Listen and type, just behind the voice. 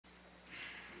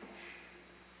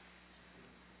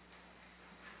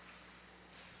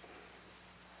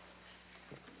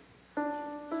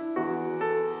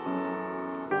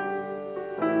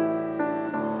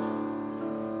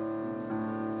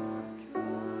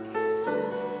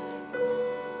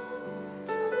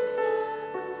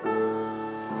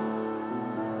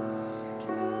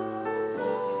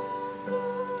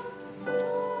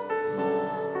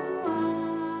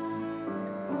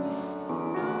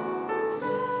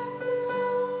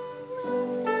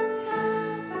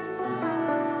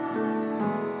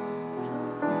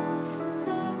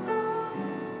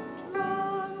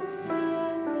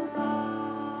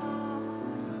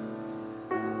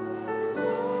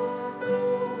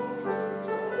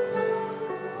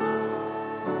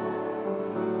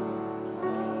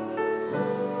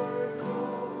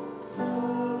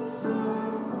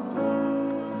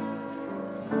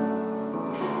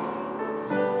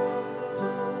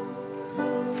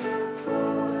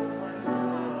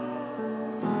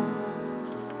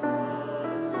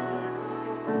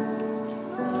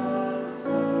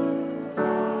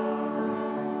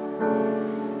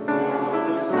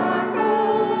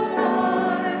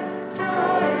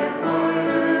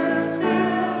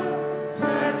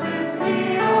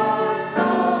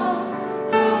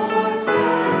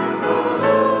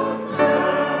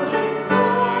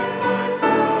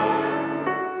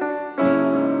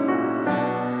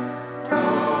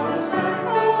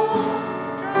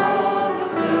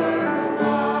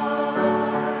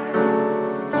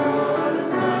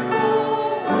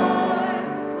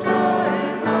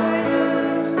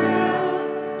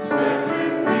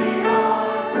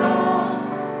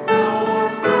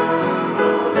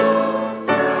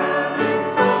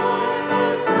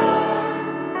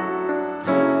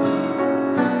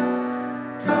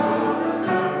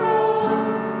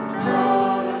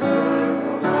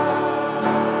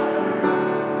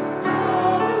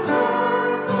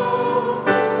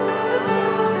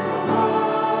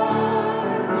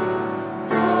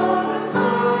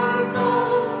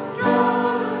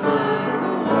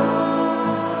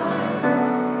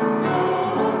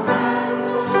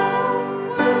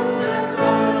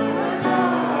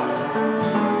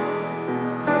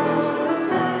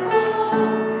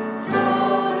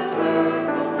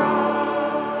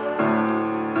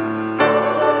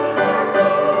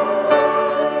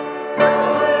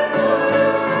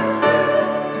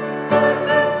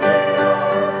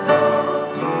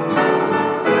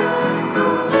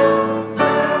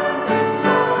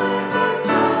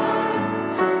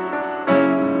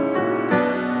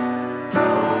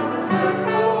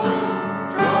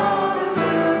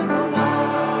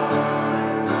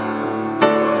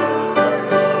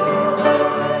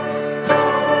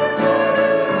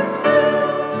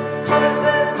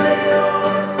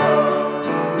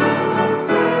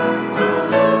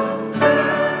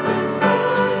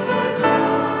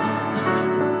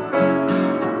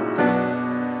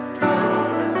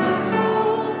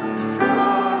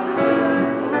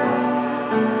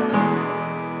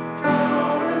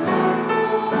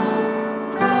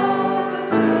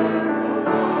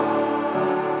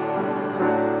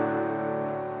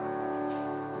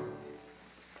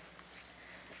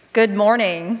Good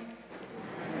morning.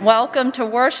 Welcome to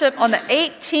worship on the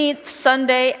 18th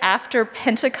Sunday after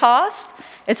Pentecost.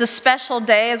 It's a special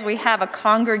day as we have a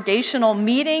congregational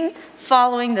meeting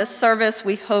following this service.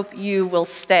 We hope you will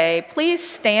stay. Please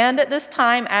stand at this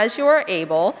time as you are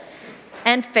able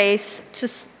and face to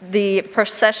the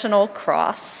processional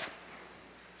cross.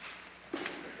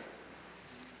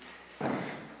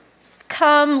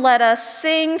 Come, let us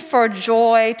sing for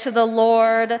joy to the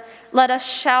Lord. Let us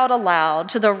shout aloud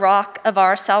to the rock of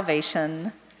our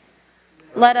salvation.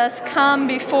 Let us come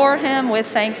before him with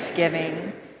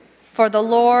thanksgiving. For the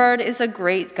Lord is a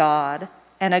great God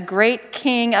and a great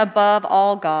King above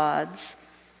all gods.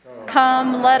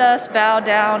 Come, let us bow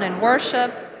down and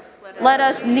worship. Let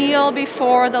us kneel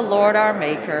before the Lord our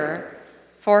Maker.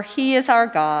 For he is our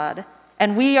God,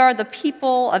 and we are the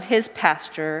people of his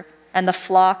pasture and the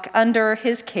flock under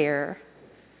his care.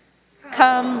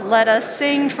 Come, let us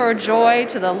sing for joy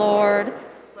to the Lord.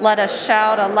 Let us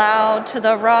shout aloud to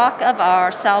the rock of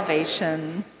our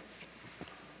salvation.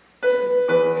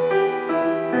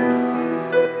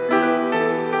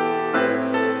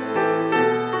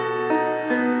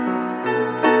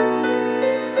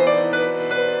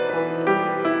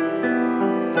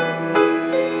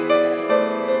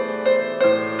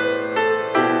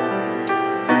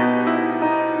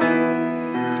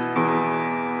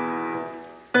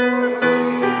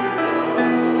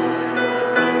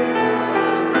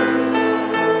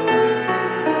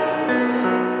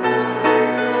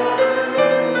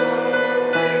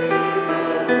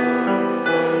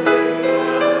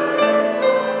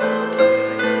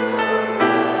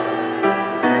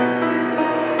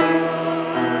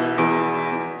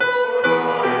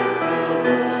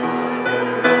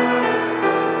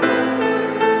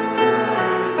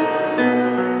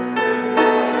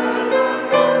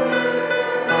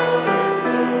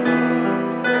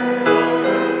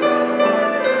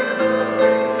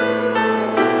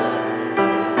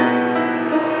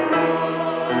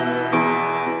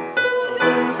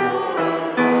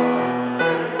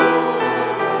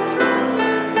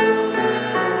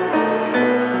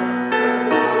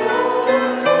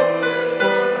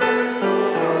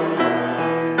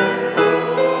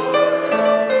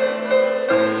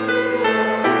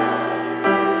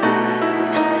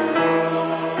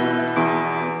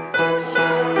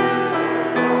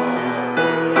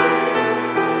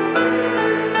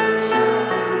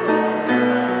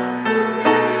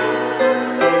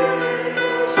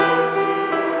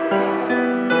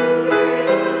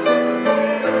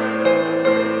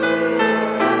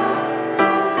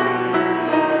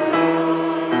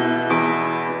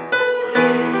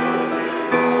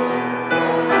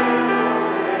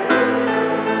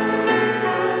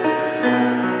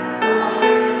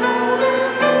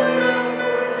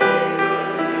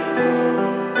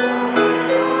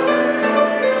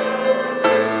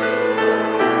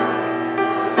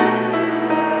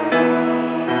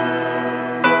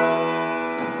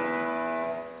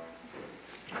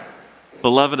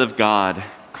 Beloved of God,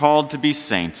 called to be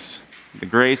saints, the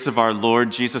grace of our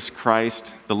Lord Jesus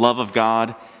Christ, the love of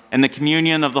God, and the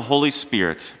communion of the Holy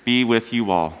Spirit be with you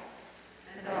all.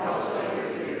 And also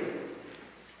with you.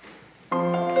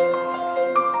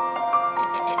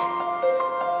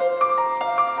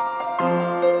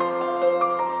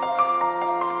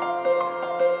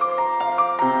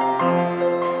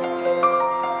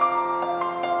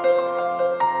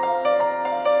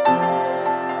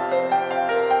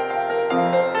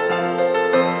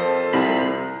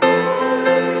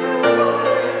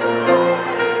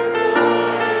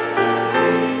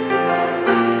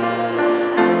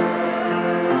 Thank you.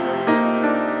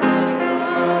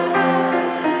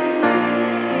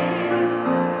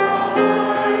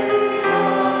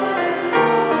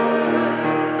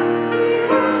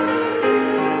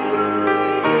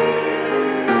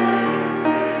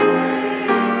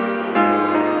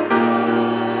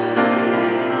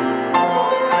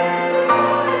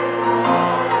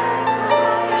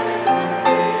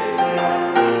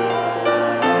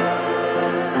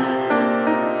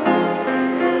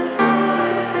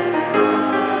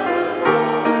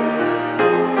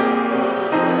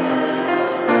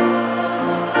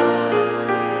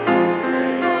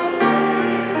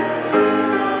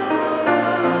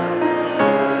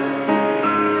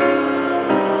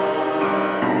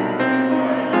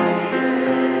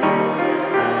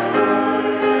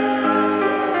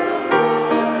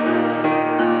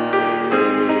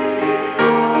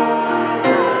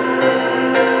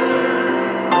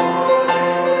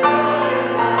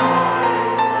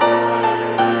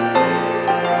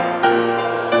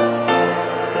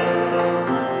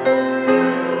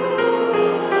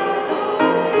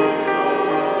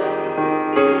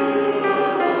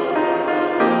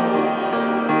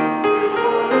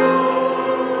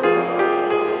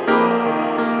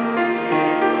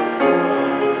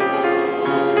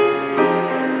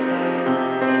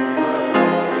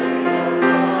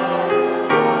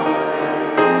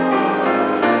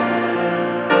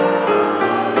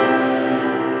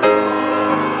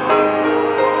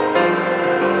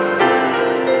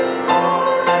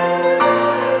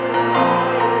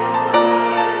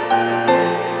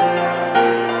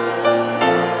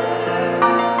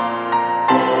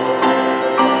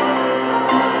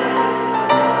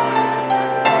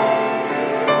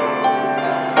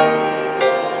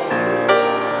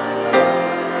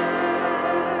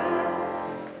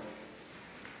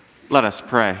 Let us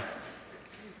pray.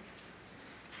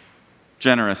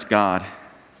 Generous God,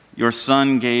 your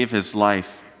Son gave his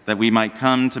life that we might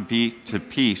come to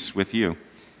peace with you.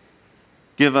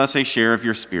 Give us a share of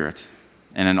your Spirit,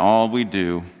 and in all we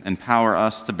do, empower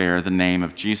us to bear the name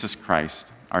of Jesus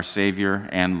Christ, our Savior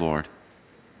and Lord.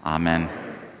 Amen.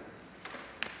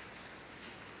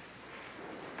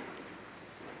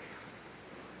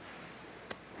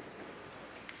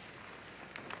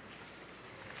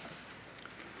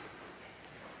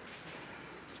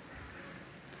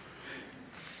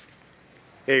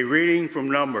 A reading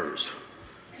from Numbers.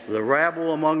 The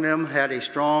rabble among them had a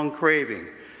strong craving,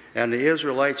 and the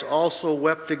Israelites also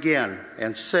wept again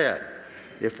and said,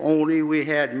 "If only we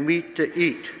had meat to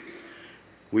eat.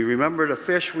 We remember the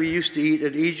fish we used to eat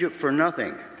in Egypt for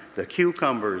nothing, the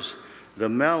cucumbers, the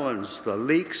melons, the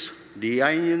leeks, the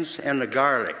onions, and the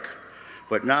garlic.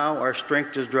 But now our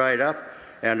strength is dried up,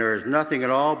 and there is nothing at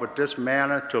all but this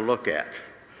manna to look at."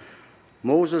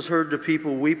 Moses heard the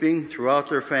people weeping throughout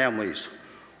their families,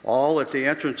 all at the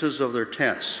entrances of their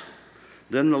tents.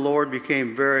 Then the Lord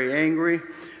became very angry,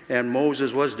 and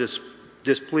Moses was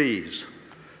displeased.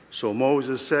 So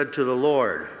Moses said to the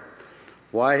Lord,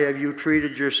 "Why have you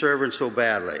treated your servant so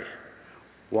badly?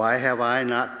 Why have I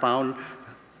not found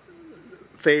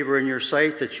favor in your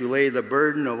sight that you lay the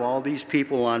burden of all these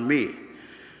people on me?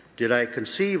 Did I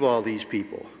conceive all these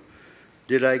people?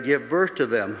 Did I give birth to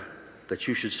them that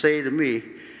you should say to me,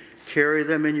 'Carry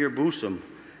them in your bosom,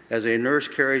 as a nurse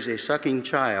carries a sucking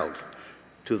child,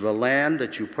 to the land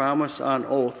that you promised on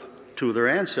oath to their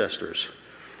ancestors'?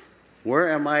 Where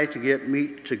am I to get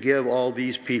meat to give all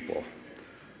these people?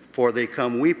 For they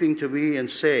come weeping to me and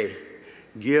say,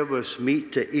 'Give us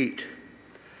meat to eat.'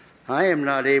 I am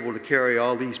not able to carry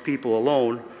all these people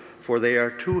alone, for they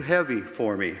are too heavy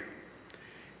for me.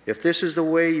 If this is the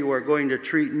way you are going to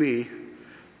treat me,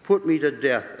 put me to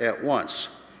death at once,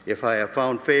 if I have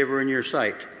found favor in your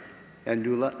sight, and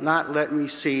do not let me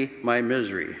see my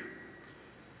misery."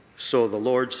 So the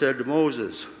Lord said to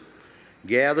Moses,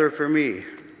 "Gather for me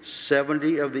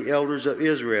 70 of the elders of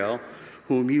Israel,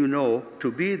 whom you know to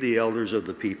be the elders of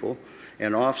the people,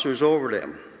 and officers over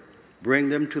them. Bring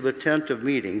them to the tent of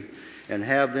meeting, and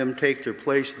have them take their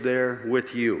place there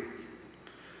with you."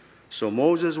 So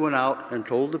Moses went out and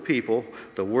told the people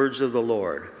the words of the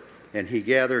Lord, and he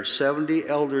gathered 70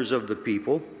 elders of the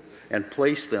people and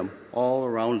placed them all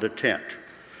around the tent.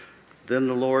 Then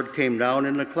the Lord came down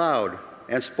in the cloud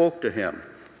and spoke to him,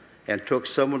 and took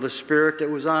some of the Spirit that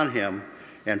was on him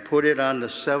and put it on the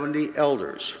 70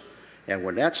 elders. And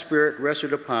when that Spirit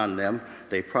rested upon them,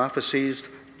 they prophesied,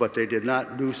 but they did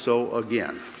not do so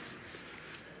again.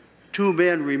 2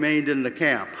 men remained in the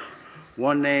camp,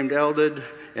 one named Eldad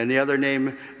and the other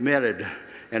named Medad,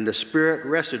 and the Spirit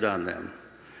rested on them.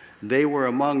 They were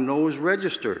among those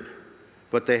registered,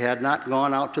 but they had not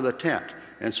gone out to the tent,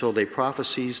 and so they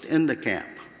prophesied in the camp.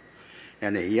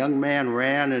 And a young man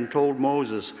ran and told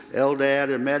Moses,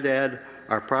 "Eldad and Medad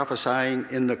are prophesying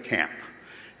in the camp."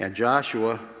 And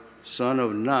Joshua, son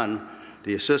of Nun,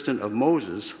 the assistant of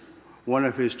Moses, one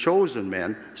of his chosen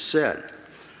men, said,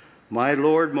 "My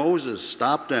lord Moses,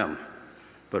 stop them."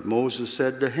 But Moses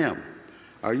said to him,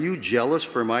 "Are you jealous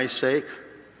for my sake?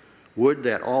 Would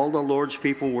that all the Lord's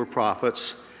people were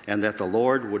prophets, and that the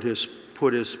Lord would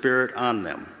put his Spirit on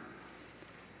them."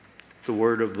 The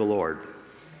word of the Lord.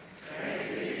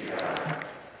 Thanks be to God.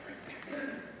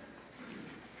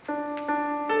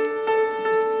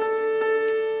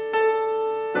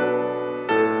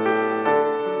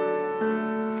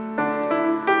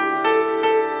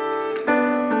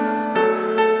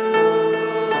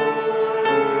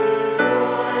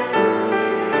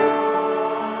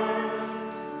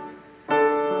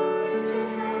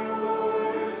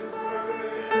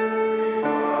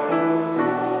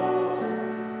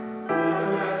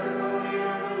 Testimony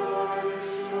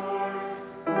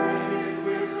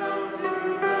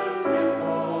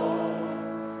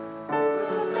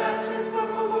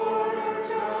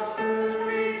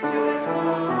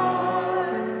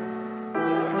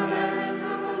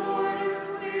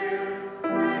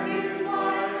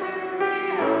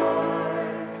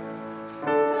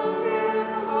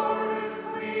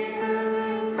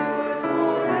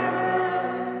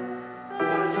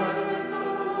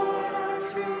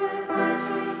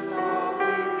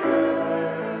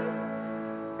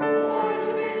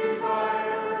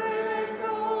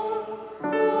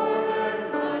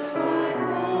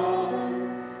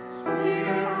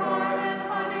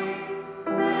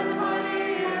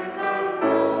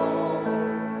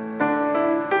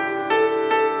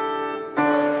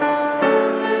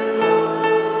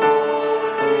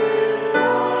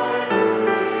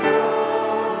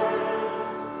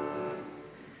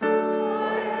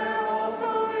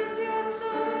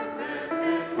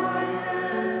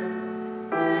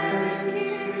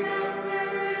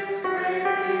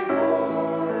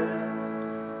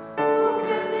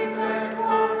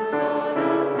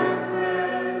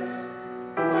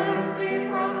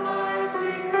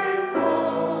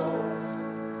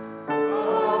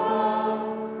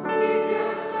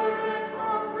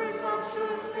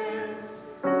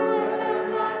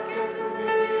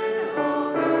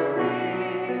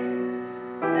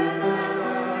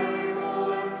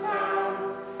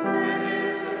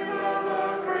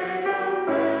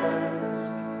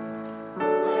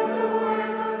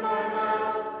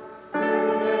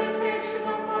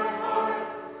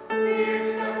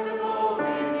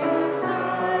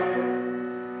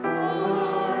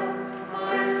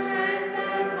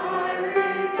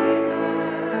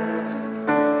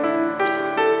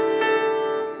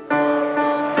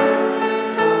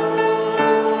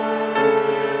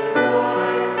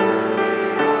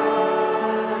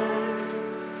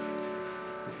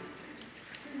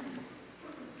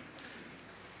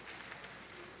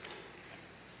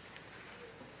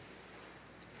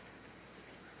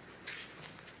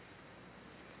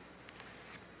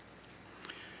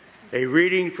A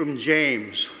reading from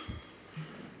James.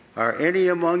 Are any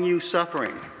among you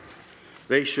suffering?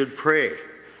 They should pray.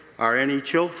 Are any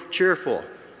cheerful?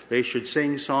 They should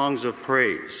sing songs of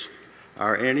praise.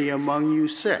 Are any among you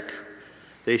sick?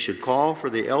 They should call for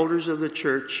the elders of the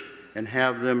church and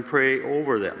have them pray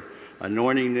over them,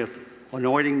 anointing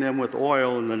them with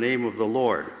oil in the name of the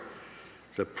Lord.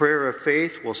 The prayer of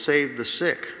faith will save the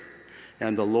sick,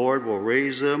 and the Lord will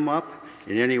raise them up,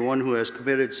 and anyone who has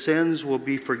committed sins will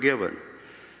be forgiven.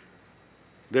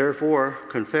 Therefore,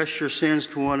 confess your sins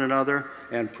to one another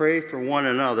and pray for one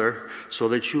another so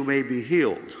that you may be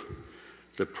healed.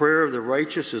 The prayer of the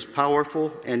righteous is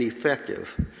powerful and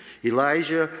effective.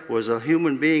 Elijah was a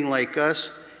human being like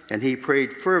us, and he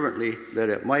prayed fervently that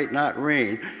it might not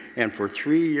rain, and for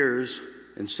 3 years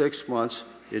and 6 months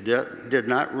it did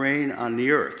not rain on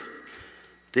the earth.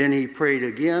 Then he prayed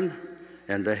again,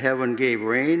 and the heaven gave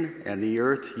rain, and the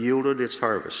earth yielded its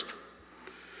harvest.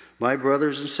 My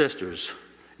brothers and sisters,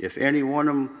 if anyone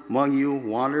among you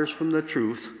wanders from the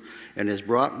truth and is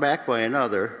brought back by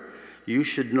another, you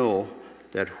should know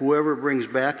that whoever brings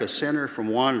back a sinner from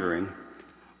wandering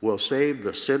will save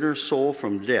the sinner's soul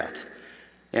from death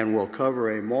and will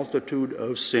cover a multitude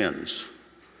of sins.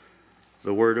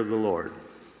 The word of the Lord.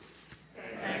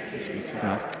 Thanks be to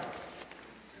God.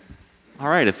 All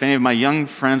right, if any of my young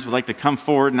friends would like to come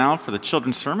forward now for the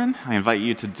children's sermon, I invite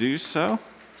you to do so.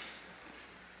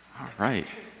 All right.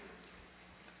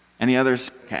 Any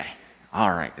others? Okay. All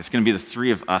right. It's going to be the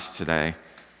three of us today.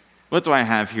 What do I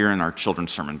have here in our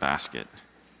children's sermon basket?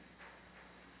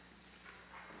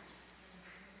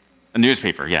 A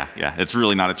newspaper. Yeah. It's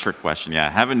really not a trick question. Yeah,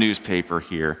 I have a newspaper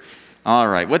here. All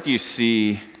right. What do you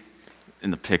see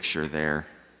in the picture there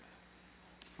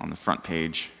on the front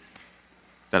page?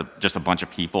 Is that just a bunch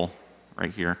of people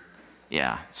right here?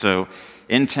 Yeah. So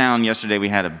in town yesterday we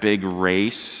had a big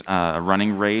race, a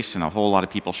running race, and a whole lot of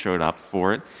people showed up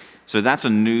for it. So that's a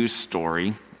news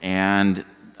story, and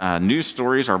news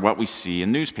stories are what we see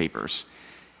in newspapers.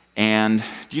 And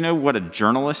do you know what a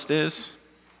journalist is?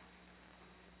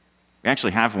 We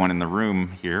actually have one in the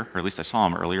room here, or at least I saw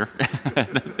him earlier.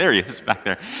 There he is, back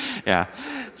there. Yeah.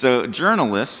 So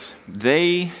journalists,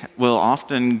 they will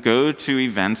often go to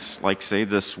events like, say,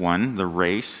 this one, the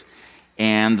race,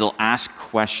 and they'll ask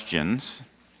questions,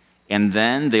 and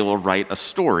then they will write a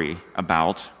story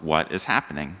about what is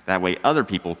happening. That way other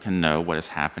people can know what is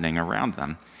happening around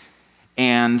them.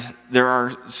 And there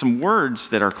are some words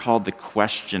that are called the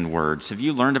question words. Have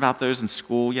you learned about those in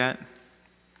school yet?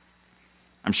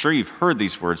 I'm sure you've heard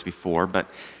these words before, but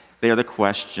they are the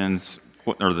questions,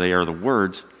 or they are the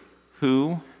words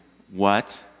who,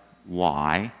 what,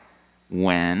 why,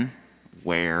 when,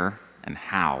 where, and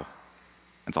how.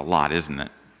 That's a lot, isn't it?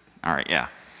 All right, yeah.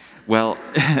 Well,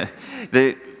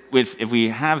 if we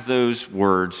have those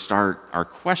words start our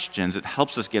questions, it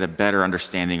helps us get a better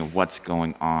understanding of what's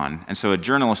going on. And so a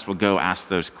journalist will go ask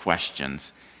those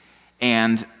questions.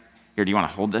 And here, do you want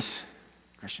to hold this?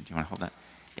 Christian, do you want to hold that?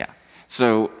 Yeah.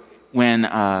 So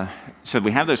so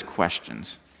we have those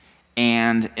questions.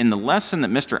 And in the lesson that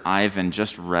Mr. Ivan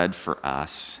just read for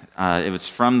us, it was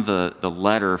from the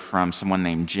letter from someone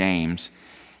named James.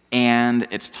 And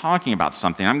it's talking about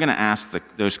something. I'm going to ask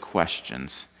those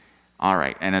questions. All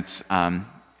right, and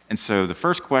so the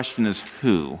first question is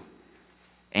who?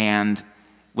 And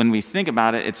when we think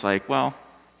about it, it's like, well,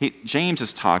 James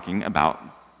is talking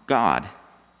about God.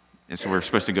 And so we're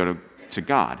supposed to go to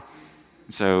God.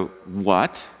 So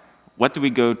what do we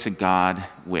go to God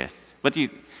with?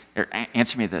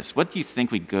 Answer me this. What do you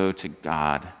think we go to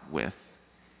God with?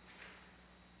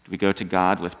 Do we go to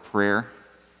God with prayer?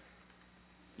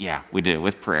 Yeah, we do,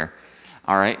 with prayer.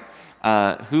 All right.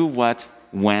 Who, what,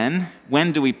 when?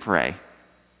 When do we pray?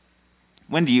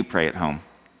 When do you pray at home?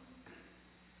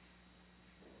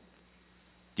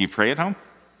 Do you pray at home?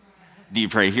 Do you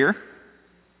pray here?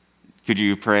 Could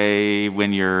you pray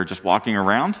when you're just walking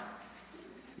around?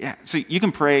 Yeah, so you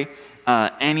can pray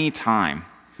any time.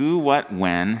 Who, what,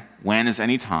 when? When is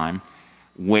any time.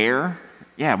 Where?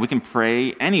 Yeah, we can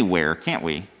pray anywhere, can't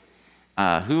we?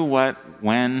 Who, what,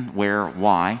 when, where,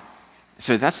 why?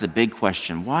 So that's the big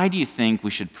question. Why do you think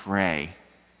we should pray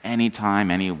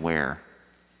anytime, anywhere?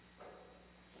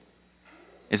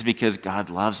 It's because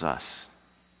God loves us.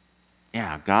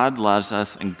 Yeah, God loves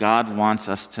us, and God wants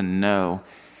us to know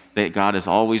that God is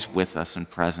always with us and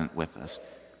present with us.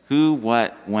 Who,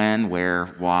 what, when, where,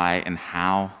 why, and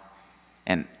how.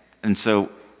 And so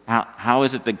how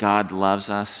is it that God loves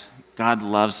us? God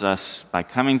loves us by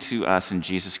coming to us in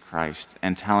Jesus Christ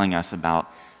and telling us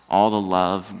about all the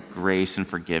love, grace, and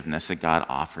forgiveness that God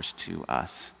offers to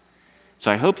us. So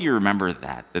I hope you remember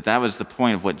that was the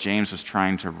point of what James was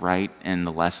trying to write in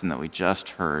the lesson that we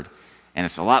just heard. And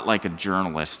it's a lot like a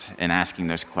journalist in asking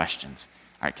those questions.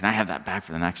 All right, can I have that back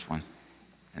for the next one?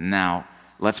 And now,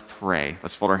 let's pray.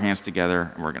 Let's fold our hands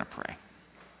together, and we're going to pray.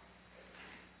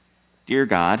 Dear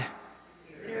God,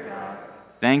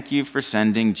 thank you for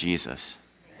sending Jesus.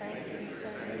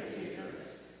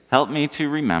 Help me to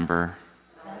remember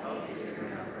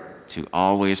to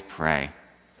always pray.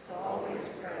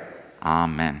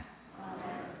 Amen.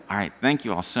 All right, thank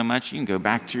you all so much. You can go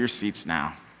back to your seats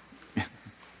now.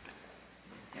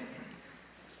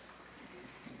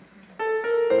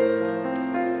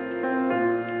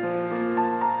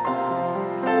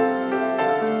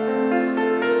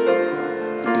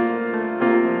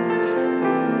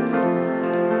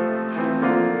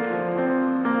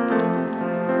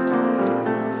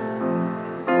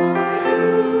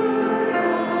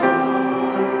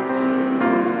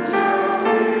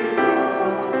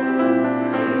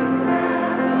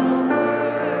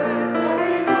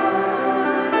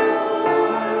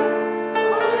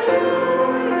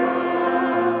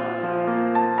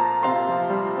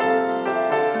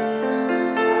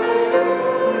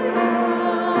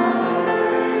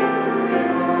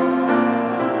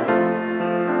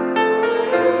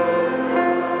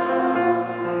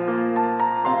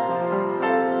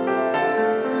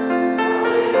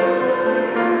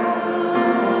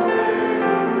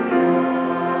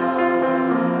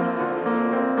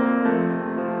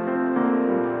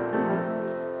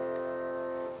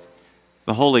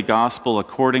 The Holy Gospel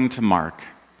according to Mark.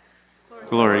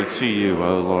 Glory to you,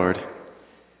 O Lord.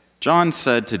 John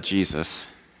said to Jesus,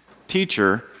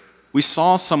 "Teacher, we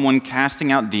saw someone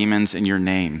casting out demons in your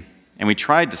name, and we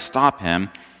tried to stop him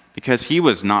because he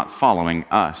was not following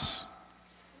us."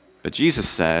 But Jesus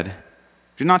said,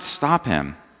 "Do not stop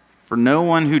him, for no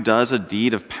one who does a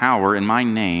deed of power in my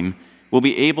name will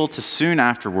be able to soon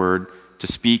afterward to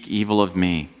speak evil of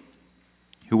me.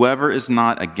 Whoever is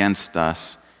not against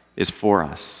us is for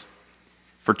us.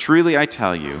 For truly I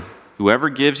tell you, whoever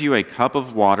gives you a cup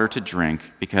of water to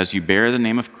drink because you bear the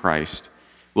name of Christ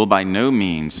will by no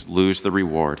means lose the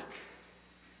reward.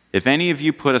 If any of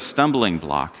you put a stumbling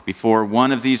block before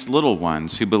one of these little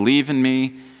ones who believe in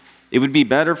me, it would be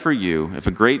better for you if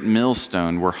a great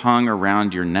millstone were hung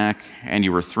around your neck and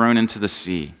you were thrown into the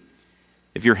sea.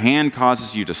 If your hand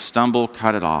causes you to stumble,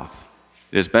 cut it off.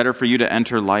 It is better for you to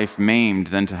enter life maimed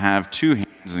than to have two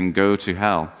hands and go to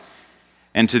hell,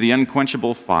 and to the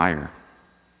unquenchable fire.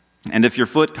 And if your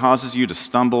foot causes you to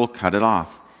stumble, cut it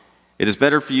off. It is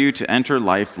better for you to enter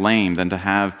life lame than to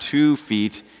have 2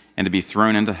 feet and to be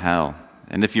thrown into hell.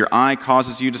 And if your eye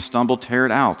causes you to stumble, tear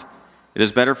it out. It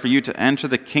is better for you to enter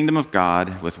the kingdom of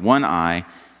God with 1 eye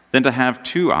than to have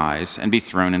 2 eyes and be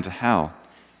thrown into hell,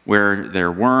 where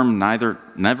their worm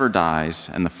never dies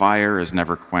and the fire is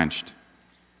never quenched.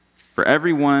 For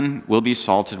everyone will be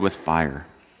salted with fire.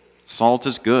 Salt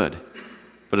is good,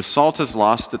 but if salt has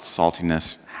lost its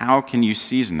saltiness, how can you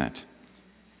season it?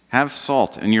 Have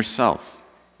salt in yourself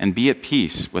and be at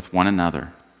peace with one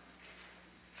another."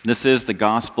 This is the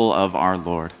gospel of our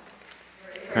Lord.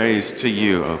 Praise to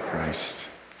you, O Christ.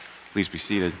 Please be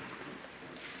seated.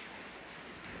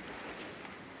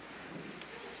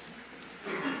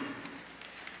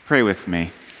 Pray with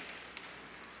me.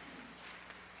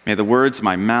 May the words of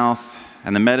my mouth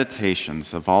and the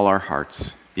meditations of all our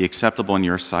hearts be acceptable in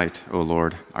your sight, O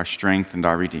Lord, our strength and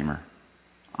our Redeemer.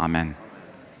 Amen.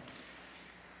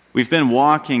 We've been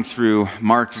walking through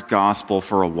Mark's gospel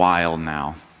for a while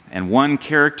now, and one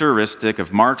characteristic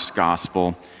of Mark's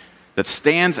gospel that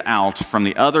stands out from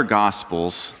the other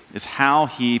gospels is how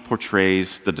he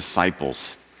portrays the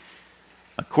disciples.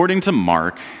 According to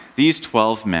Mark, these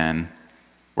 12 men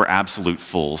were absolute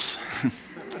fools.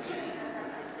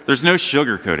 There's no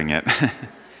sugarcoating it.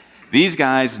 These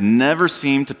guys never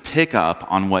seem to pick up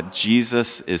on what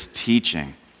Jesus is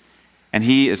teaching. And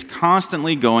he is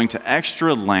constantly going to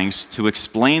extra lengths to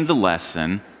explain the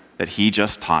lesson that he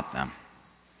just taught them.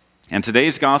 And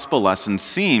today's gospel lesson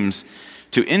seems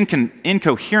to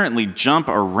incoherently jump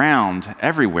around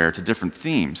everywhere to different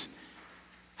themes.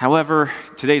 However,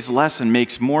 today's lesson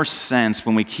makes more sense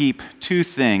when we keep 2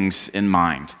 things in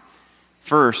mind.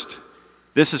 First,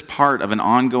 this is part of an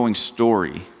ongoing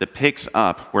story that picks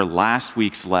up where last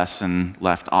week's lesson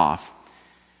left off.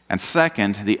 And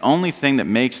second, the only thing that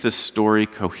makes this story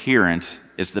coherent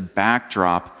is the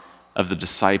backdrop of the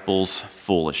disciples'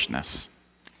 foolishness.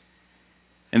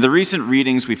 In the recent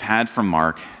readings we've had from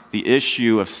Mark, the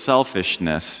issue of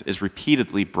selfishness is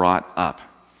repeatedly brought up.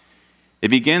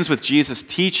 It begins with Jesus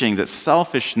teaching that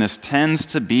selfishness tends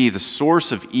to be the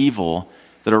source of evil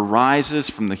that arises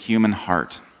from the human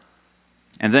heart.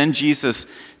 And then Jesus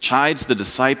chides the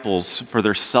disciples for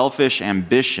their selfish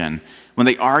ambition when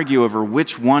they argue over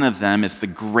which one of them is the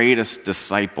greatest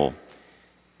disciple.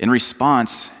 In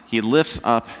response, he lifts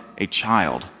up a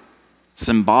child,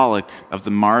 symbolic of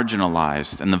the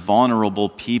marginalized and the vulnerable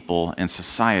people in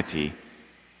society.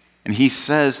 And he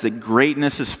says that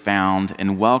greatness is found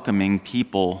in welcoming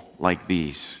people like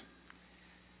these.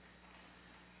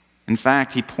 In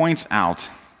fact, he points out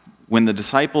when the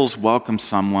disciples welcome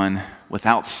someone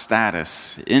without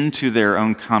status into their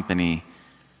own company,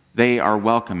 they are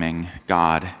welcoming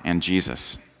God and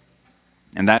Jesus.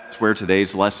 And that's where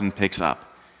today's lesson picks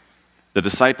up. The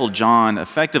disciple John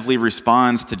effectively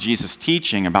responds to Jesus'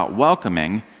 teaching about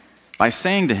welcoming by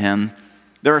saying to him,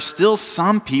 there are still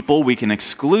some people we can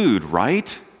exclude,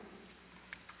 right?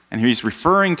 And he's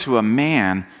referring to a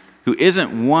man who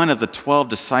isn't one of the 12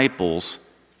 disciples,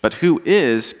 but who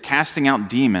is casting out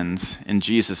demons in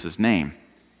Jesus' name.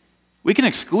 We can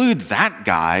exclude that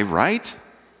guy, right?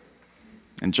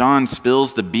 And John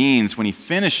spills the beans when he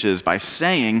finishes by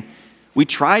saying, we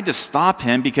tried to stop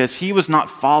him because he was not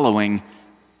following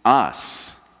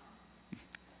us.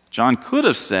 John could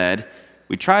have said,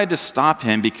 we tried to stop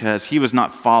him because he was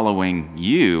not following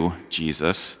you,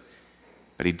 Jesus,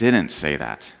 but he didn't say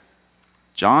that.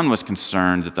 John was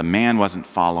concerned that the man wasn't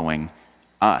following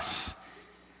us.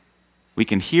 We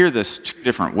can hear this two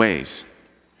different ways.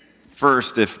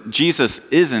 First, if Jesus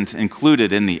isn't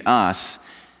included in the us,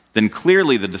 then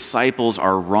clearly the disciples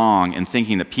are wrong in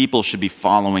thinking that people should be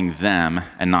following them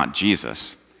and not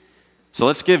Jesus. So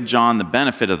let's give John the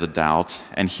benefit of the doubt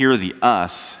and hear the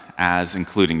us as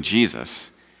including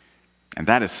Jesus. And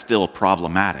that is still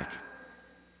problematic.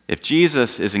 If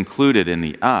Jesus is included in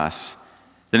the us,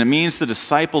 then it means the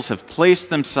disciples have placed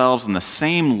themselves on the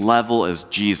same level as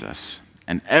Jesus,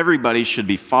 and everybody should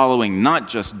be following not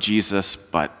just Jesus,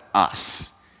 but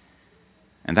us.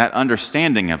 And that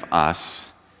understanding of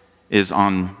us is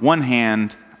on one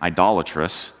hand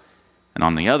idolatrous, and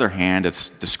on the other hand it's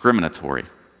discriminatory.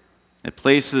 It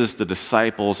places the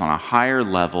disciples on a higher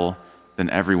level than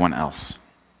everyone else.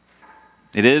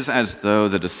 It is as though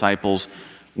the disciples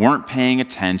weren't paying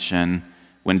attention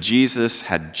when Jesus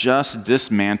had just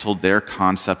dismantled their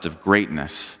concept of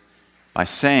greatness by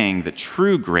saying that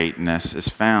true greatness is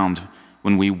found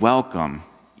when we welcome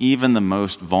even the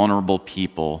most vulnerable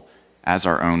people as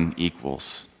our own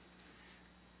equals.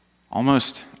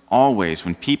 Almost always,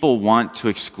 when people want to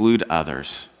exclude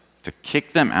others, to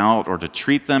kick them out or to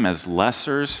treat them as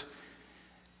lessers,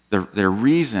 their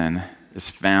reason is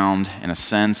found in a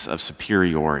sense of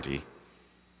superiority.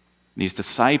 These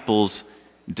disciples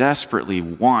desperately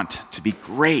want to be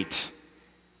great,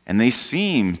 and they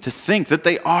seem to think that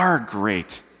they are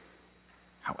great.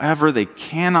 However, they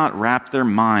cannot wrap their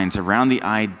minds around the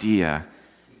idea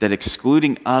that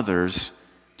excluding others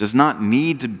does not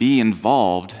need to be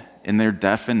involved in their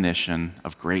definition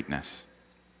of greatness.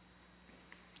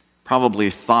 Probably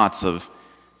thoughts of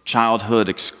childhood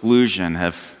exclusion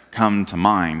have come to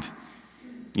mind.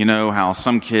 You know how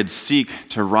some kids seek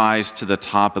to rise to the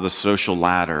top of the social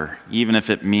ladder, even if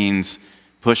it means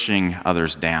pushing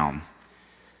others down.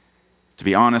 To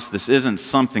be honest, this isn't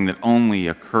something that only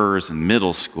occurs in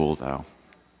middle school, though.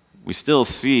 We still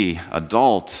see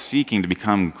adults seeking to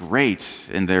become great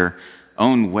in their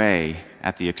own way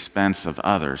at the expense of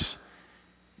others.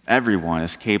 Everyone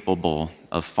is capable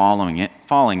of falling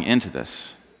into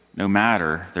this, no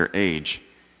matter their age.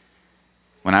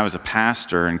 When I was a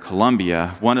pastor in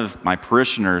Colombia, one of my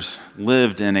parishioners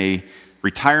lived in a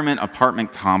retirement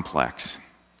apartment complex.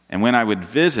 And when I would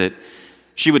visit,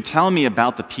 she would tell me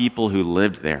about the people who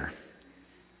lived there.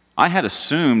 I had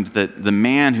assumed that the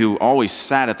man who always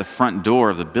sat at the front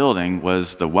door of the building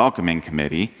was the welcoming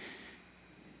committee,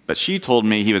 but she told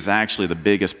me he was actually the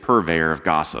biggest purveyor of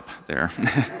gossip there.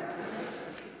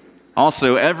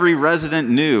 Also, every resident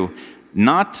knew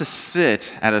not to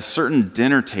sit at a certain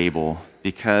dinner table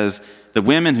because the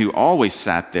women who always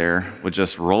sat there would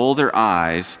just roll their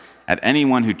eyes at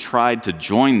anyone who tried to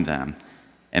join them,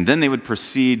 and then they would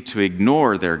proceed to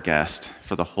ignore their guest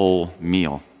for the whole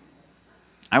meal.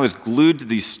 I was glued to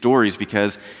these stories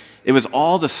because it was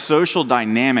all the social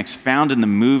dynamics found in the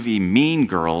movie Mean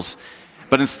Girls,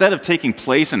 but instead of taking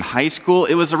place in high school,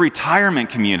 it was a retirement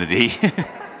community.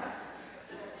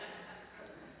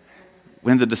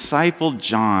 When the disciple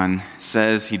John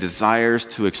says he desires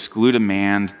to exclude a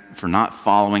man for not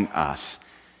following us,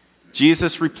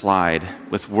 Jesus replied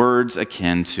with words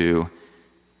akin to,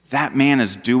 "That man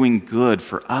is doing good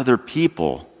for other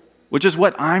people, which is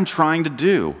what I'm trying to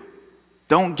do.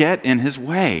 Don't get in his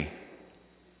way."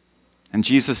 And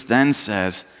Jesus then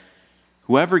says,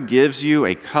 "Whoever gives you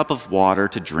a cup of water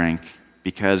to drink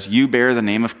because you bear the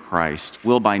name of Christ,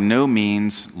 will by no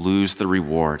means lose the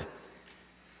reward.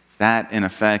 That, in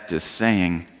effect, is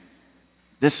saying,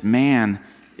 this man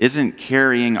isn't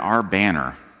carrying our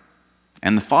banner,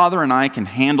 and the Father and I can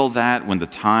handle that when the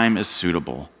time is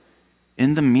suitable.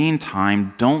 In the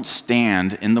meantime, don't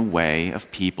stand in the way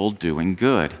of people doing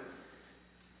good.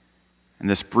 And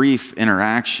this brief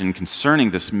interaction concerning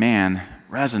this man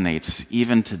resonates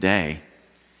even today.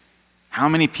 How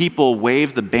many people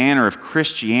wave the banner of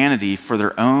Christianity for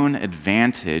their own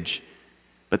advantage,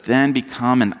 but then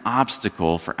become an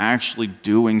obstacle for actually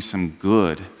doing some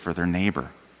good for their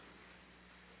neighbor?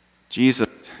 Jesus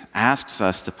asks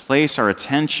us to place our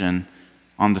attention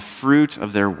on the fruit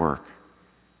of their work.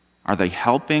 Are they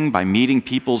helping by meeting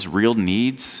people's real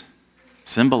needs,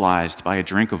 symbolized by a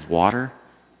drink of water?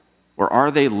 Or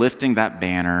are they lifting that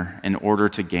banner in order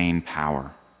to gain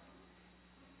power?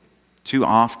 Too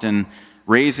often,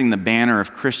 raising the banner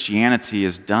of Christianity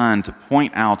is done to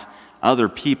point out other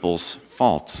people's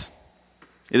faults.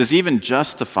 It is even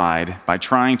justified by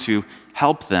trying to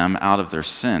help them out of their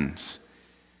sins.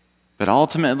 But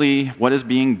ultimately, what is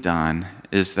being done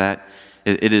is that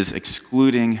it is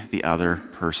excluding the other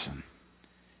person.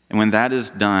 And when that is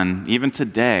done, even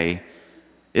today,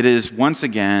 it is once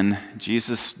again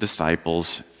Jesus'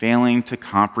 disciples failing to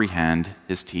comprehend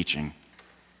his teaching.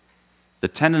 The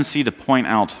tendency to point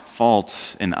out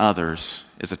faults in others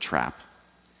is a trap.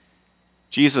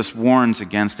 Jesus warns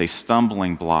against a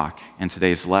stumbling block in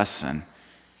today's lesson,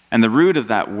 and the root of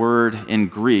that word in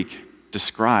Greek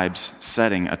describes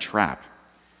setting a trap.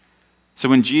 So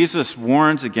when Jesus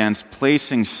warns against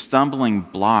placing stumbling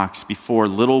blocks before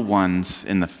little ones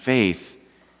in the faith,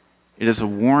 it is a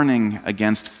warning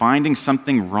against finding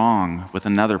something wrong with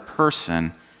another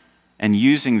person and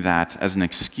using that as an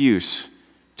excuse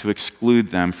to exclude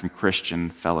them from Christian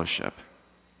fellowship.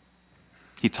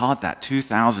 He taught that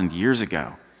 2,000 years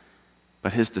ago,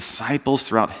 but his disciples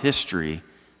throughout history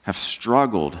have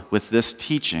struggled with this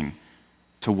teaching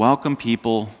to welcome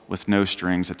people with no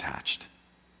strings attached.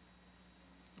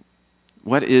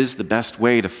 What is the best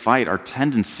way to fight our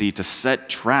tendency to set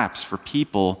traps for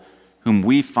people whom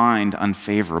we find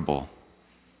unfavorable?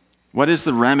 What is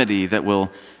the remedy that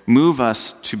will move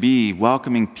us to be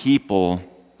welcoming people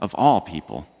of all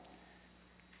people?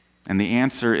 And the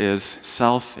answer is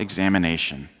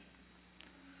self-examination.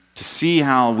 To see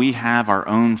how we have our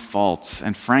own faults,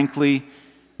 and frankly,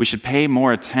 we should pay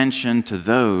more attention to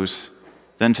those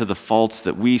than to the faults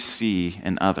that we see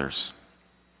in others.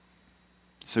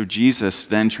 So Jesus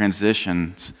then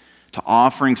transitions to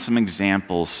offering some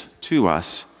examples to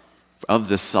us of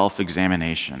this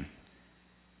self-examination.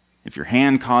 If your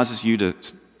hand causes you to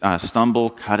stumble,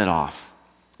 cut it off.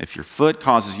 If your foot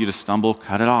causes you to stumble,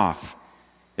 cut it off.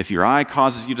 If your eye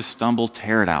causes you to stumble,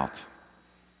 tear it out.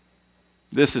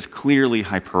 This is clearly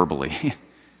hyperbole.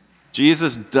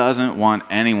 Jesus doesn't want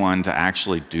anyone to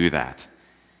actually do that.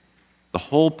 The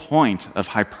whole point of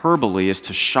hyperbole is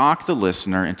to shock the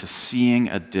listener into seeing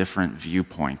a different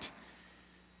viewpoint.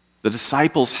 The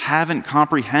disciples haven't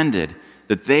comprehended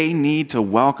that they need to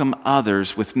welcome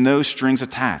others with no strings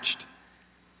attached.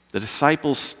 The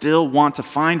disciples still want to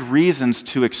find reasons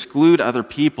to exclude other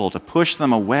people, to push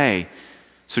them away.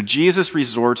 So Jesus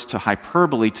resorts to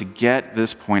hyperbole to get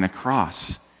this point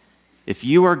across. If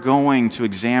you are going to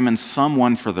examine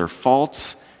someone for their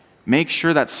faults, make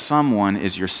sure that someone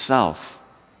is yourself,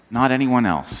 not anyone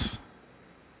else.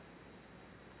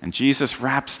 And Jesus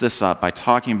wraps this up by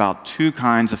talking about two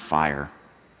kinds of fire: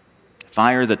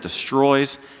 fire that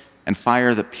destroys and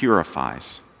fire that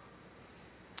purifies.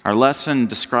 Our lesson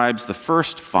describes the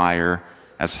first fire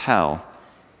as hell,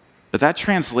 but that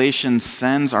translation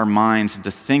sends our minds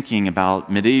into thinking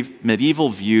about medieval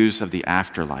views of the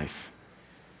afterlife.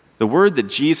 The word that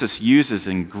Jesus uses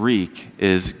in Greek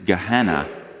is Gehenna,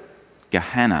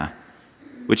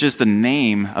 which is the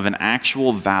name of an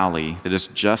actual valley that is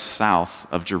just south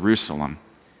of Jerusalem.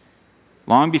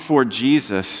 Long before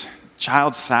Jesus,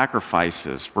 child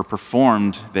sacrifices were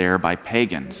performed there by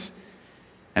pagans.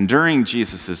 And during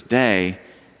Jesus' day,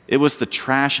 it was the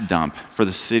trash dump for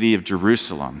the city of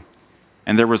Jerusalem.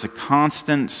 And there was a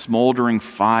constant smoldering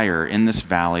fire in this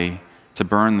valley to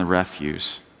burn the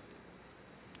refuse.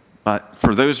 But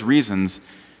for those reasons,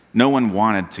 no one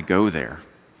wanted to go there.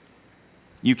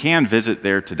 You can visit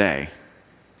there today.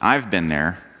 I've been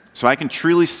there, so I can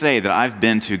truly say that I've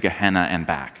been to Gehenna and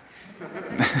back.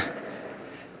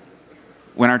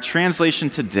 When our translation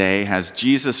today has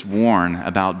Jesus warn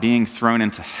about being thrown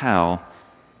into hell,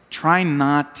 try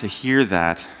not to hear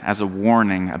that as a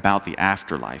warning about the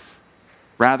afterlife.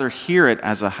 Rather, hear it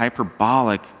as a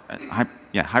hyperbolic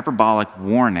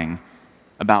warning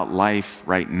about life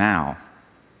right now.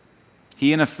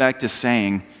 He, in effect, is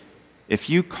saying, if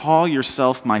you call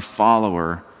yourself my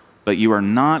follower, but you are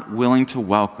not willing to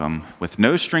welcome, with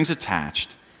no strings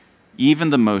attached,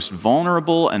 even the most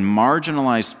vulnerable and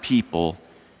marginalized people,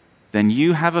 then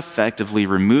you have effectively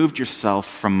removed yourself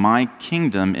from my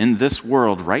kingdom in this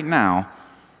world right now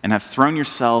and have thrown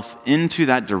yourself into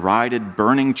that derided,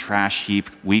 burning trash heap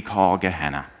we call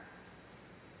Gehenna.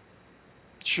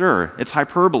 Sure, it's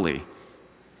hyperbole,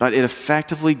 but it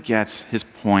effectively gets his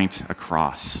point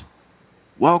across.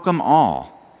 Welcome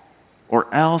all,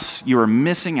 or else you are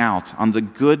missing out on the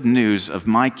good news of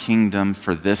my kingdom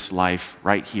for this life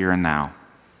right here and now.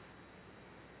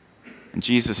 And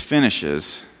Jesus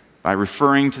finishes by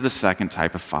referring to the second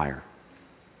type of fire,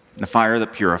 the fire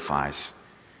that purifies.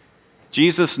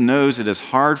 Jesus knows it is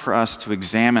hard for us to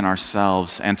examine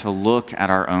ourselves and to look at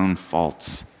our own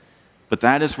faults, but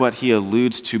that is what he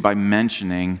alludes to by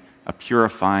mentioning a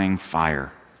purifying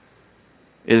fire.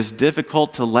 It is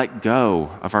difficult to let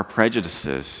go of our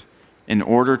prejudices in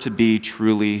order to be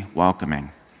truly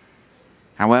welcoming.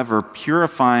 However,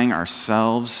 purifying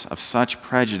ourselves of such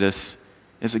prejudice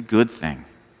is a good thing,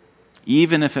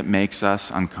 even if it makes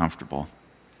us uncomfortable.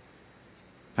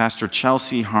 Pastor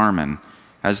Chelsea Harmon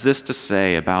has this to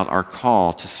say about our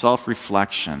call to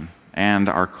self-reflection and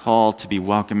our call to be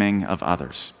welcoming of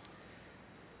others.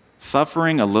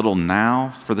 Suffering a little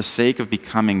now for the sake of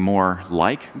becoming more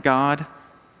like God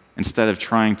instead of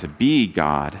trying to be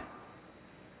God,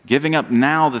 giving up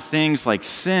now the things like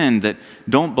sin that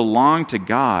don't belong to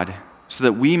God so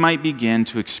that we might begin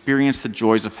to experience the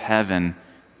joys of heaven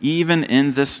even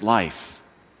in this life.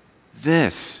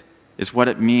 This is what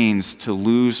it means to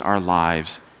lose our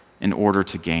lives in order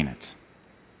to gain it.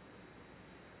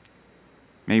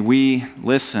 May we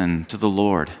listen to the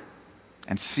Lord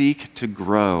and seek to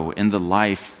grow in the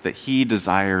life that he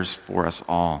desires for us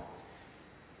all.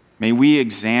 May we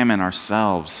examine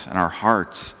ourselves and our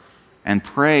hearts and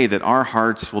pray that our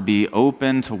hearts will be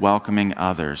open to welcoming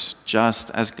others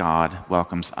just as God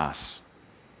welcomes us.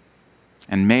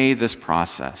 And may this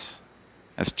process,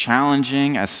 as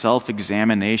challenging as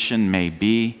self-examination may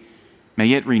be,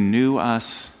 may it renew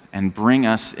us and bring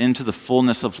us into the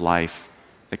fullness of life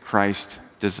that Christ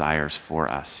desires for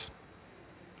us.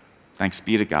 Thanks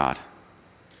be to God.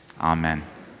 Amen.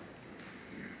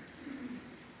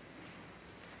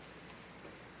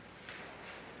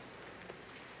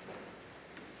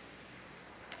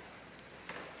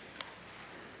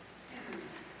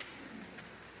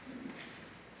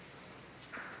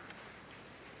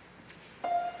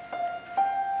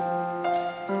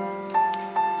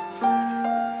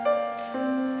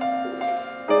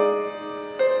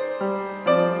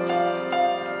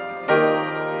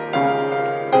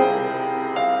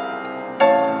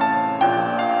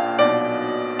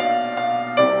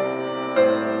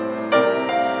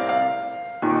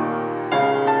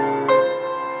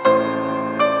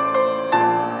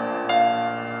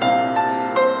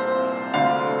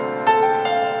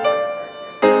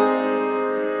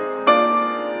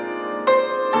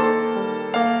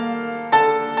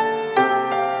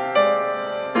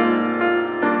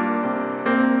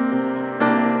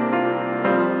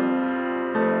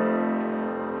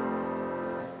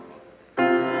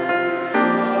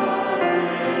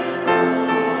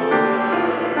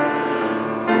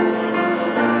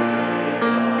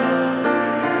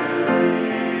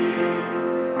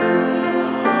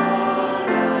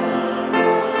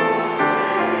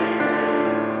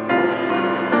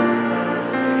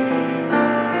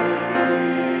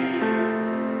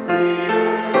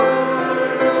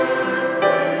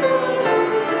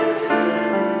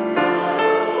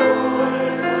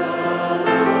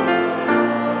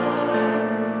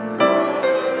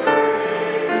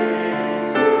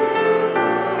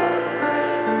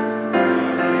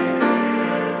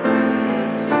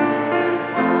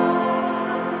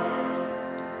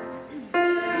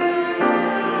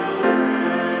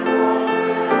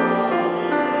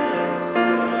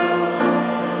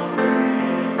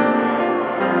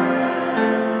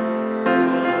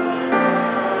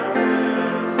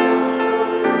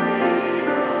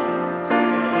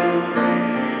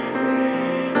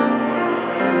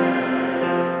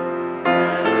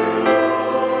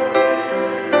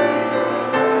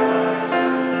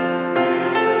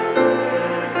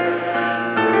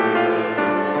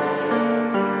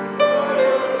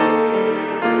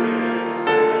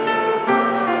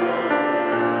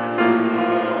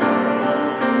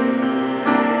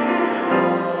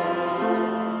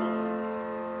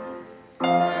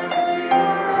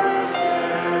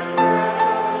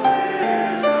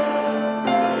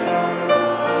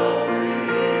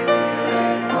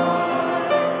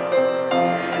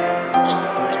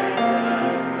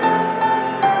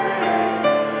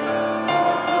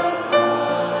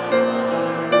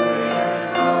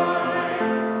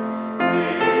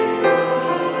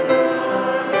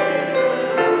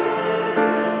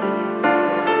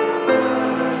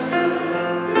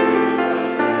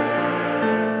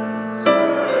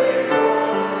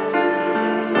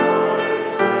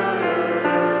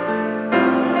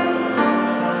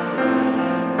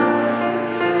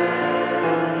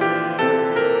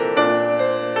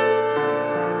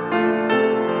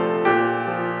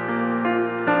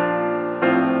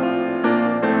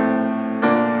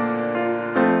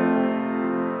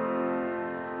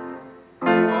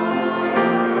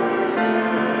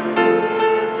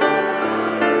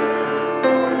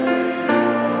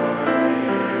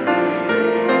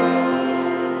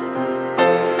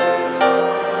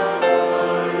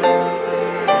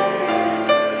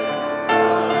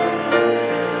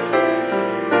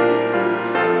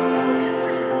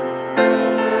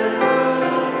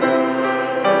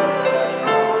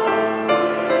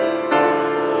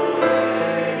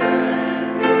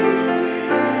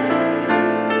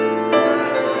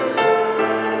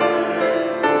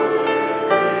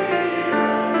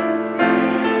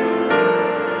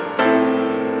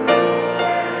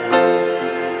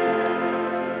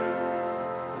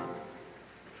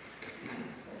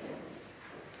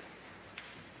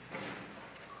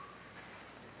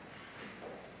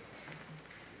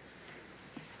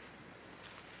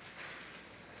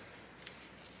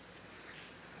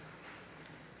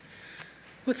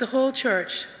 With the whole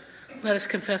church, let us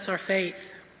confess our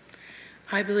faith.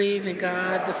 I believe in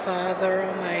God, the Father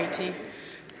Almighty,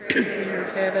 creator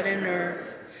of heaven and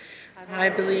earth. I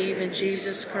believe in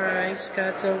Jesus Christ,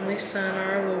 God's only Son,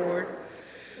 our Lord,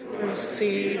 who was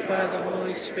conceived by the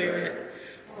Holy Spirit,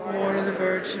 born of the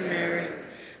Virgin Mary,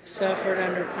 suffered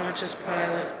under Pontius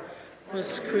Pilate,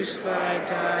 was crucified,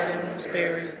 died, and was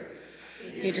buried.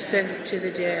 He descended to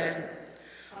the dead.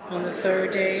 On the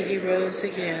third day he rose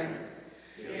again.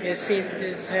 He ascended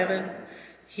into heaven.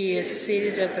 He is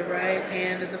seated at the right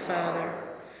hand of the Father,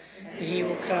 and he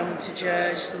will come to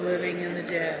judge the living and the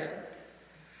dead.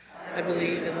 I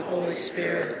believe in the Holy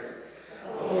Spirit,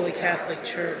 the Holy Catholic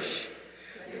Church,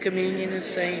 the communion of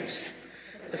saints,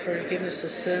 the forgiveness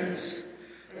of sins,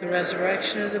 the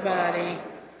resurrection of the body,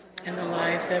 and the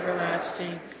life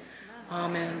everlasting.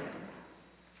 Amen.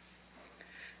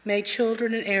 Made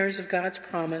children and heirs of God's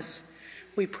promise,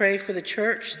 we pray for the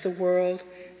church, the world,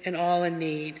 and all in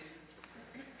need.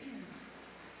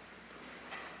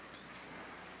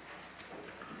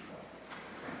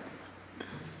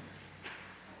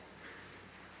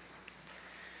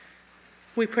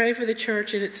 We pray for the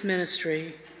church and its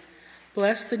ministry.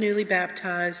 Bless the newly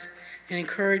baptized and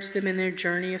encourage them in their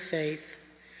journey of faith.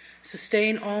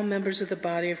 Sustain all members of the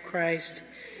body of Christ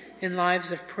in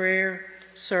lives of prayer,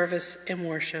 service, and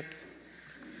worship.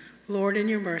 Lord, in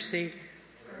your mercy,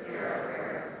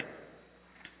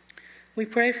 we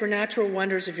pray for natural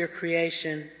wonders of your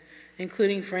creation,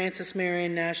 including Francis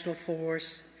Marion National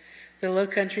Forest, the Low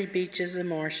Country beaches and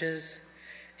marshes,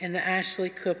 and the Ashley,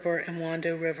 Cooper, and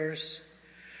Wando rivers.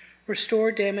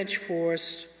 Restore damaged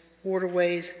forests,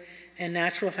 waterways, and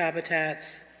natural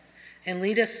habitats, and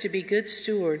lead us to be good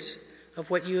stewards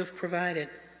of what you have provided.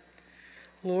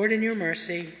 Lord, in your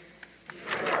mercy,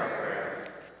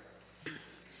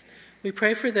 we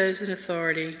pray for those in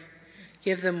authority.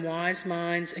 Give them wise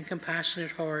minds and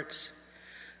compassionate hearts.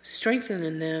 Strengthen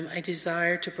in them a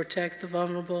desire to protect the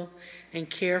vulnerable and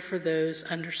care for those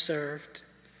underserved.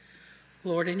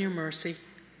 Lord, in your mercy,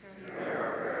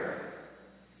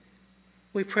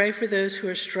 we pray for those who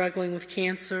are struggling with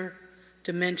cancer,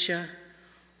 dementia,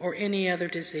 or any other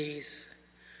disease.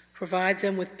 Provide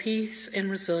them with peace and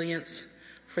resilience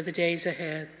for the days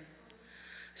ahead.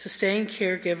 Sustain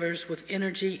caregivers with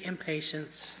energy and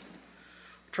patience.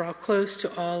 Draw close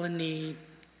to all in need.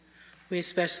 We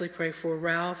especially pray for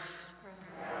Ralph,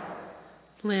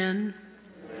 Lynn,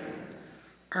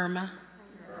 Irma,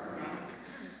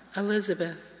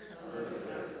 Elizabeth,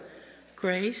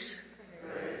 Grace,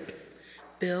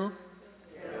 Bill,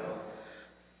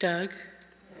 Doug,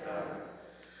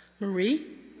 Marie,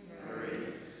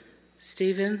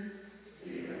 Stephen,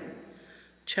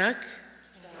 Chuck,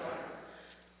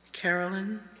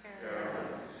 Carolyn,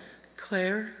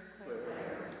 Claire,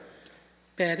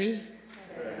 Betty,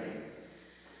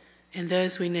 and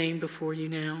those we name before you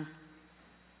now.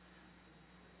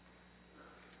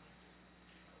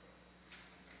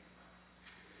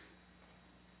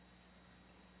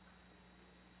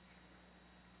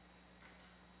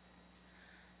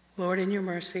 Lord, in your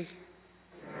mercy,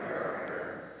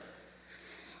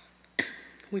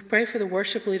 we pray for the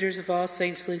worship leaders of All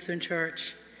Saints Lutheran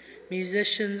Church,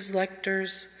 musicians,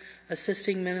 lectors,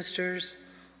 assisting ministers,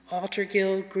 altar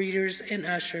guild greeters, and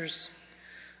ushers.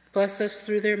 Bless us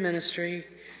through their ministry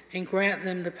and grant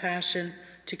them the passion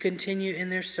to continue in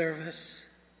their service.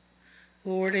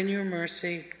 Lord, in your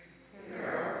mercy,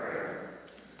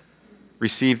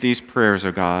 receive these prayers,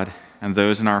 O God, and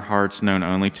those in our hearts known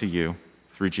only to you,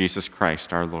 through Jesus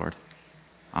Christ our Lord.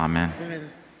 Amen. Amen.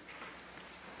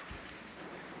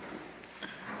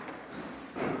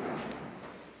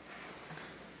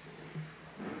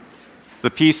 The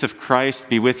peace of Christ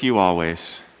be with you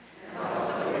always. And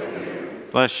also with you.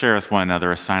 Let us share with one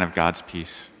another a sign of God's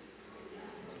peace.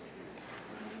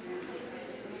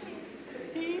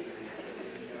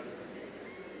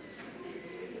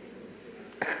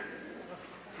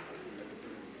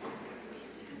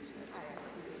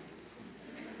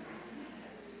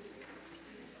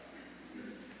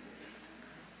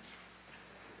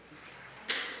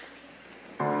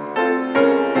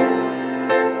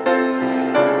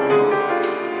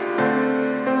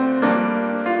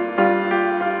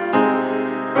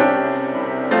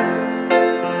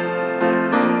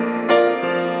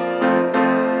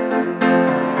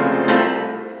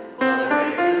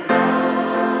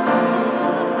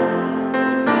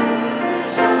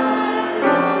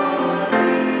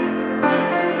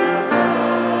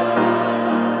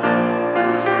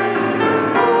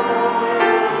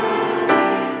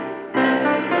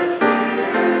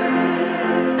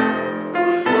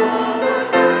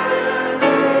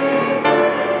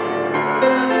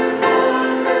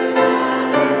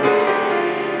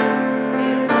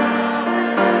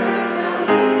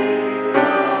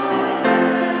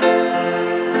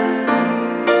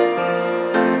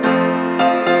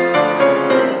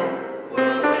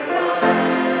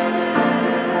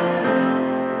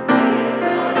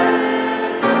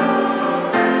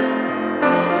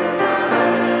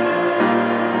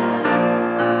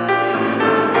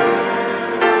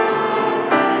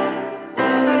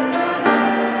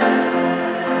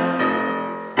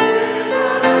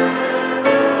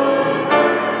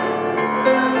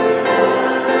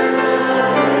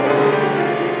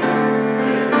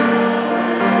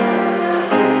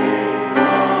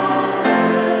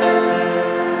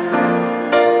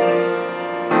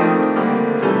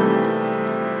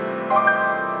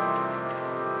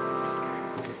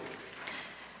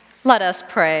 Let us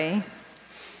pray.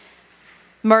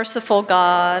 Merciful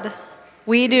God,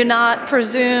 we do not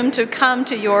presume to come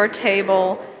to your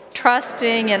table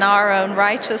trusting in our own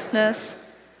righteousness,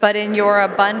 but in your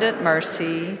abundant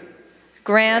mercy.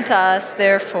 Grant us,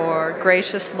 therefore,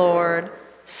 gracious Lord,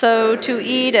 so to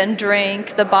eat and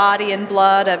drink the body and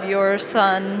blood of your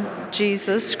Son,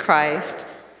 Jesus Christ,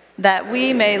 that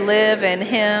we may live in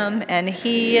him and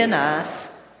he in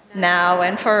us, now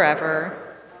and forever.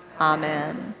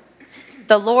 Amen.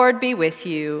 The Lord be with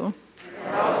you.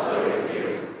 And also with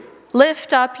you.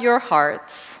 Lift up your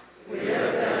hearts. We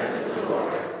give thanks to the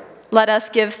Lord. Let us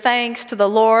give thanks to the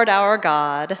Lord our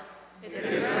God. It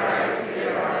is right to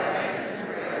give our thanks and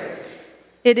praise.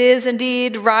 It is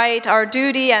indeed right, our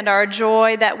duty and our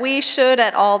joy, that we should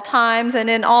at all times and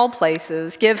in all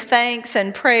places give thanks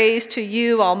and praise to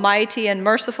you, Almighty and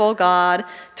merciful God,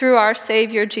 through our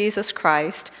Savior Jesus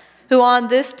Christ, who on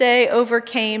this day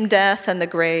overcame death and the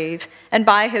grave, and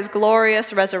by his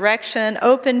glorious resurrection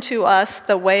opened to us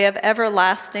the way of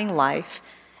everlasting life.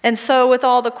 And so with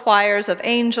all the choirs of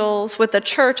angels, with the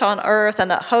church on earth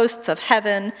and the hosts of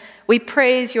heaven, we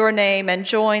praise your name and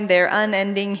join their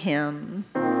unending hymn.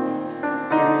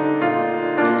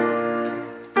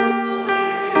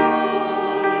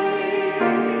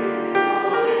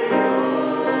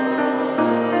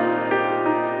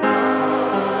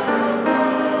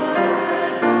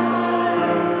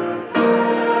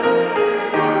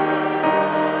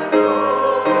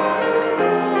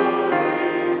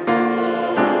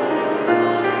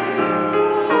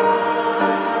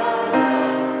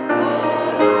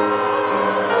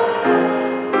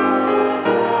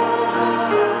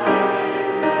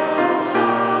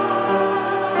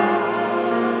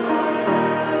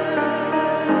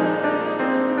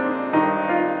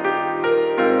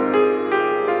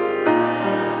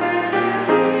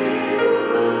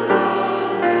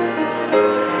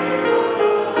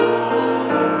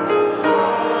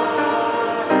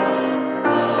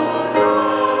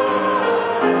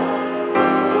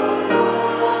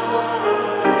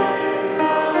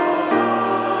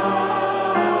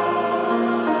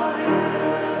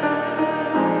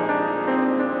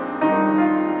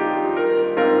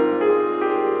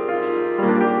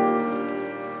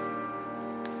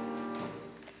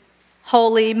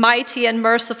 Holy, mighty, and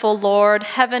merciful Lord,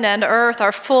 heaven and earth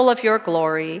are full of your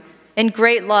glory. In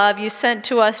great love, you sent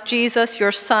to us Jesus,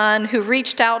 your Son, who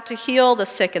reached out to heal the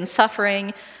sick and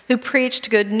suffering, who preached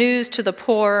good news to the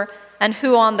poor, and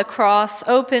who on the cross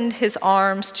opened his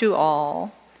arms to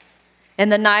all. In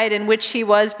the night in which he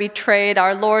was betrayed,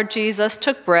 our Lord Jesus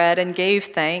took bread and gave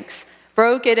thanks,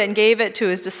 broke it and gave it to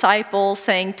his disciples,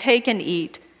 saying, "Take and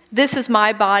eat. This is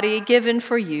my body given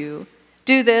for you.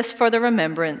 Do this for the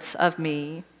remembrance of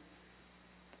me."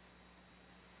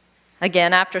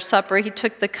 Again, after supper, he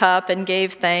took the cup and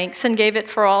gave thanks and gave it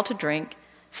for all to drink,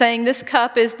 saying, "This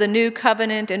cup is the new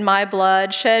covenant in my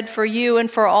blood, shed for you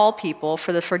and for all people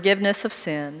for the forgiveness of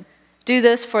sin. Do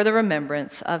this for the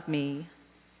remembrance of me."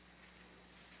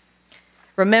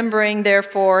 Remembering,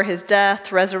 therefore, his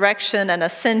death, resurrection, and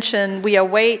ascension, we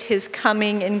await his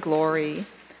coming in glory.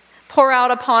 Pour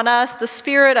out upon us the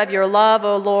spirit of your love,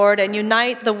 O Lord, and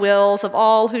unite the wills of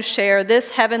all who share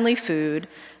this heavenly food,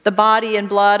 the body and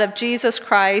blood of Jesus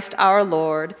Christ our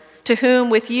Lord, to whom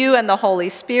with you and the Holy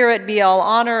Spirit be all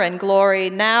honor and glory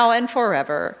now and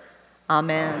forever.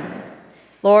 Amen.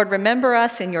 Lord, remember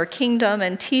us in your kingdom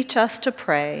and teach us to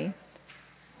pray.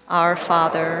 Our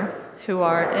Father, who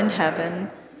art in heaven,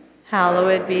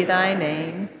 hallowed be thy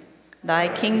name. Thy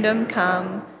kingdom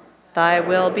come, thy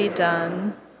will be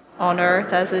done, on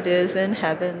earth as it is in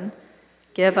heaven.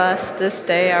 Give us this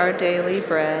day our daily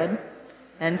bread,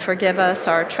 and forgive us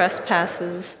our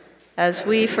trespasses, as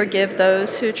we forgive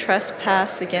those who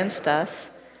trespass against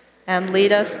us. And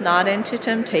lead us not into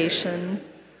temptation,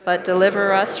 but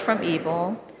deliver us from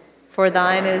evil. For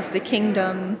thine is the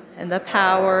kingdom, and the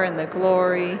power, and the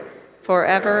glory,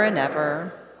 forever and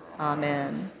ever.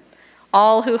 Amen.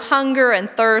 All who hunger and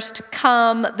thirst,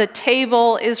 come, the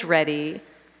table is ready.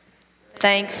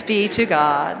 Thanks be to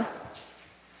God.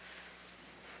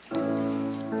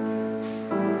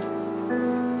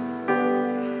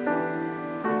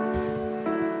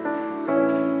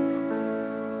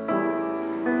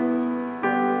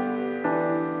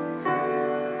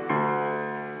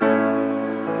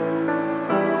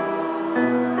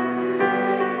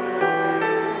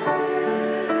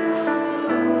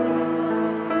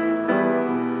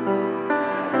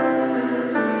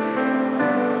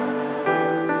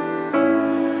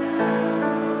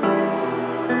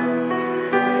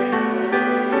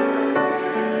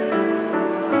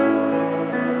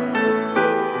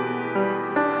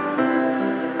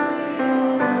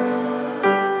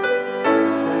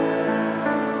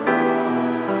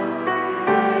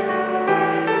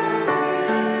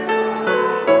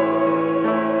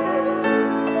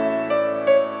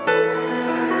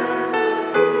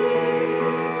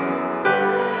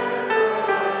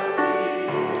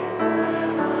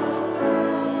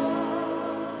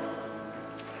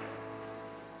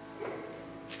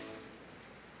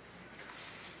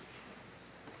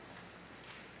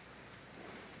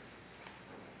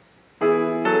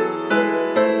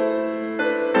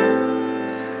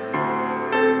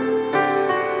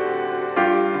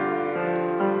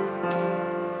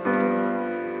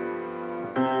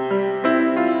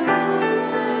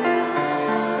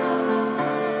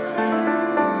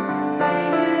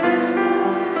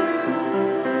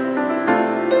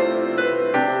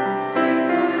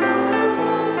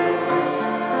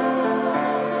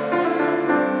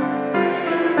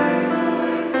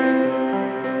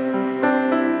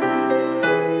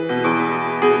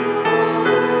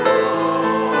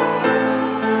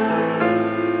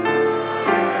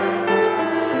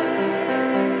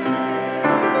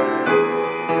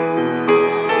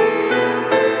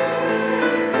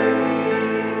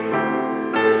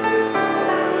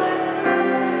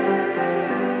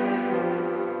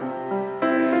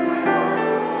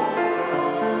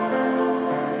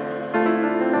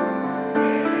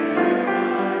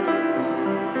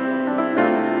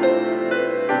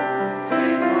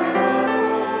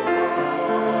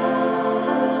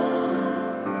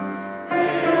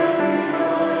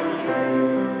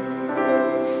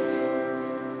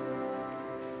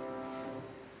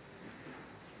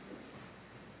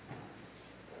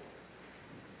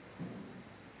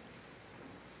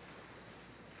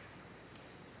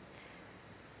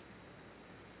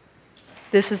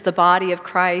 This is the body of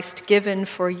Christ given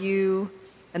for you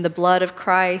and the blood of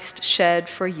Christ shed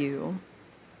for you.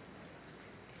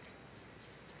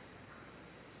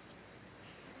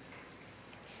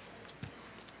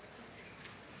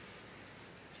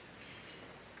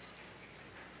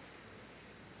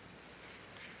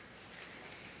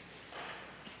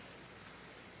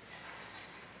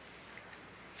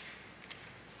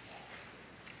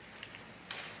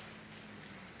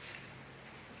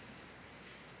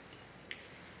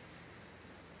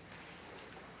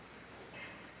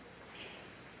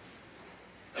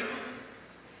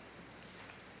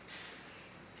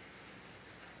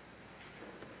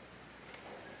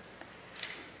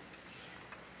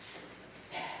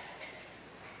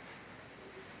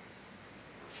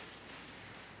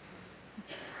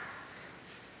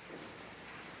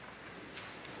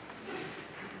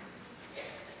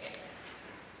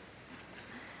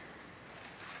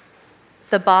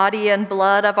 The body and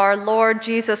blood of our Lord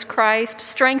Jesus Christ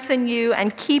strengthen you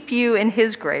and keep you in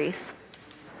his grace.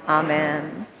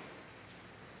 Amen.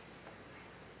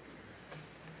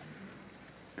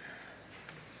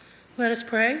 Let us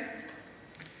pray.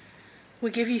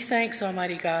 We give you thanks,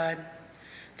 Almighty God,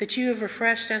 that you have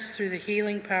refreshed us through the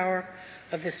healing power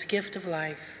of this gift of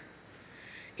life.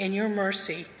 In your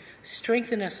mercy,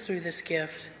 strengthen us through this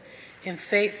gift, in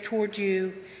faith toward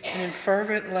you and in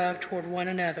fervent love toward one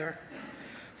another,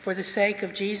 for the sake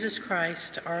of Jesus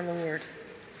Christ, our Lord.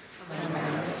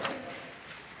 Amen.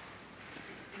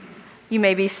 You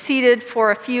may be seated for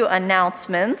a few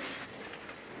announcements.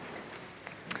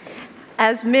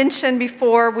 As mentioned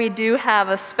before, we do have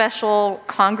a special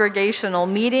congregational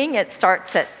meeting. It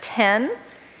starts at 10.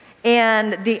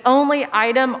 And the only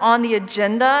item on the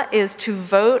agenda is to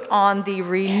vote on the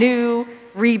Renew,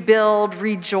 Rebuild,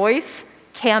 Rejoice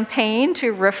campaign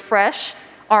to refresh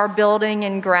our building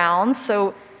and grounds.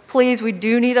 So please, we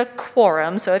do need a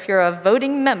quorum. So if you're a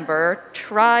voting member,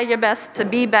 try your best to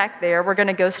be back there. We're going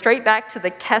to go straight back to the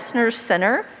Kessner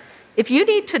Center. If you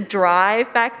need to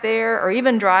drive back there or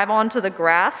even drive onto the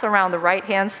grass around the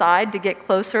right-hand side to get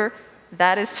closer,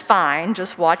 that is fine.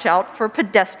 Just watch out for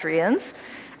pedestrians.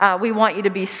 We want you to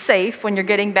be safe when you're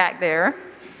getting back there.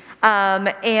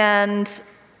 And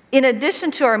in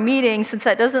addition to our meeting, since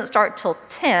that doesn't start till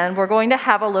 10, we're going to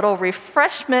have a little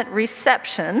refreshment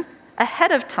reception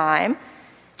ahead of time,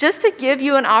 just to give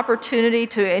you an opportunity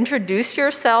to introduce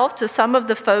yourself to some of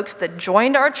the folks that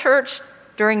joined our church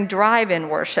during drive-in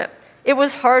worship. It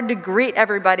was hard to greet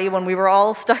everybody when we were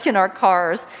all stuck in our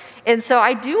cars. And so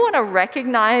I do want to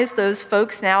recognize those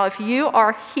folks now. If you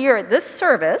are here at this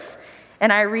service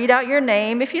and I read out your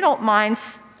name, if you don't mind,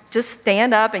 just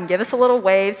stand up and give us a little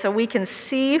wave so we can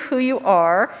see who you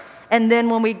are. And then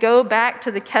when we go back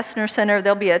to the Kessner Center,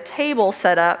 there'll be a table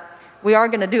set up. We are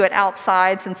going to do it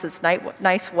outside since it's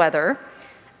nice weather,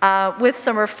 with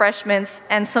some refreshments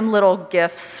and some little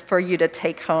gifts for you to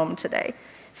take home today.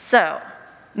 So,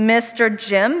 Mr.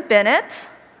 Jim Bennett.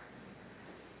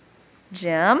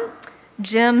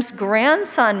 Jim's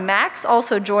grandson, Max,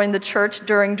 also joined the church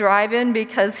during drive-in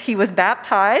because he was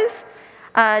baptized.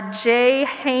 Jay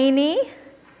Haney,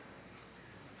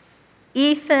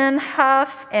 Ethan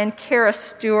Huff, and Kara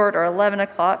Stewart are 11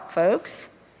 o'clock folks.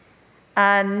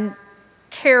 And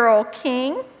Carol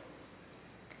King,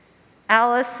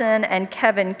 Allison and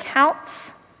Kevin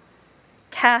Counts,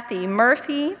 Kathy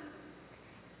Murphy,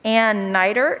 Ann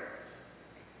Neidert,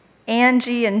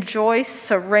 Angie and Joyce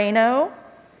Sereno,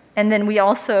 and then we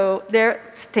also,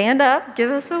 stand up,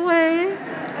 give us a wave.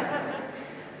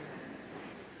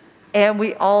 And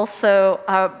we also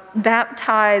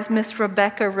baptized Miss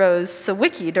Rebecca Rose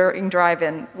Sawicki during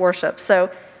drive-in worship.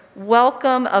 So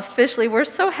welcome officially. We're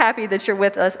so happy that you're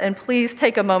with us, and please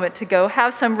take a moment to go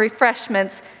have some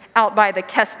refreshments out by the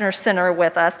Kessner Center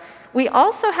with us. We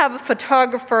also have a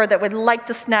photographer that would like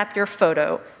to snap your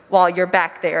photo while you're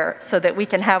back there so that we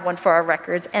can have one for our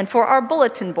records and for our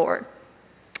bulletin board.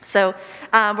 So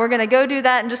we're going to go do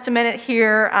that in just a minute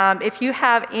here. If you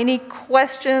have any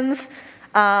questions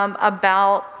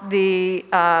about the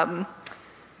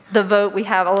vote, we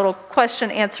have a little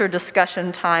question-answer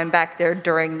discussion time back there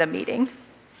during the meeting.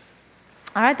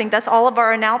 All right, I think that's all of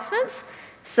our announcements.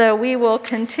 So we will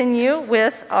continue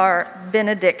with our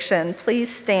benediction.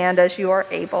 Please stand as you are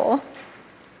able.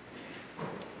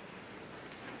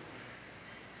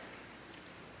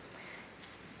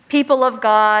 People of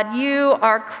God, you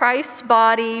are Christ's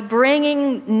body,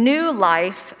 bringing new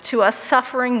life to a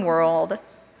suffering world.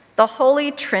 The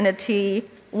Holy Trinity,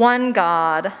 one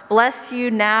God, bless you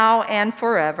now and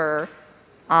forever.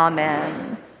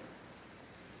 Amen.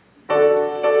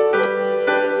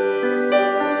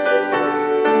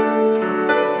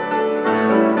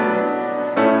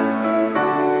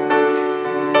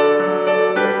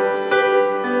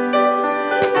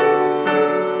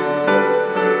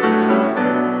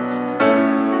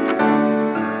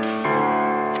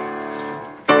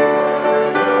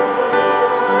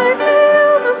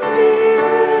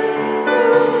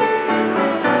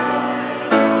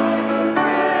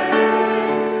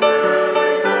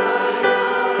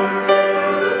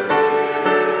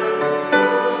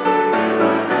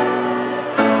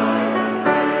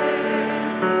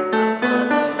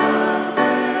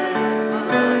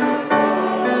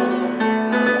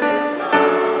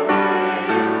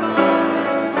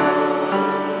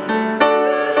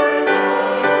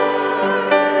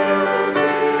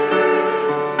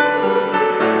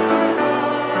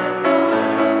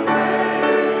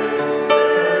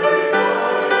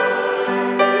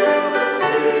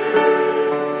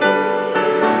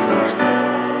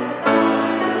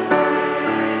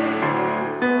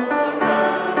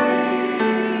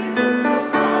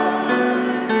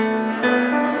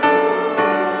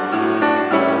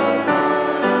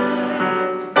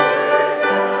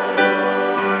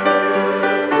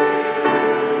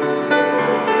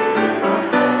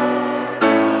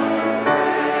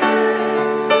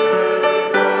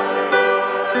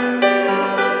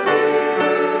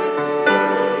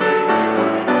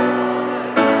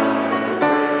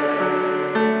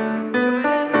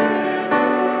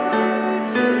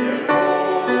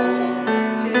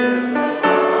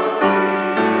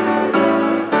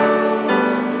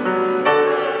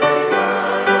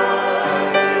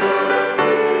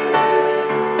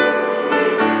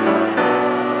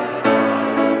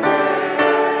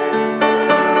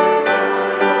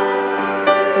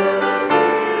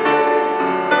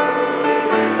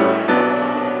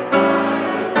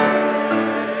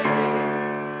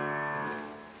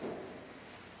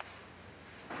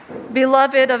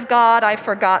 Beloved of God, I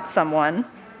forgot someone.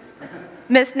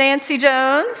 Miss Nancy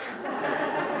Jones.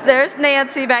 There's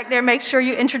Nancy back there. Make sure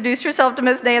you introduce yourself to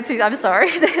Miss Nancy. I'm sorry,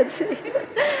 Nancy.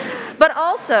 But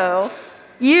also,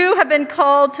 you have been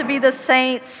called to be the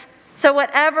saints. So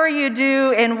whatever you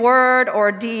do in word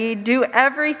or deed, do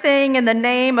everything in the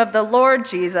name of the Lord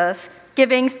Jesus,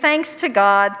 giving thanks to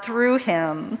God through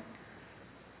him.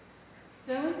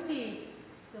 Go in peace.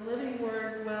 The living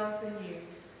word dwells in you.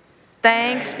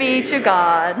 Thanks be to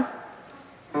God.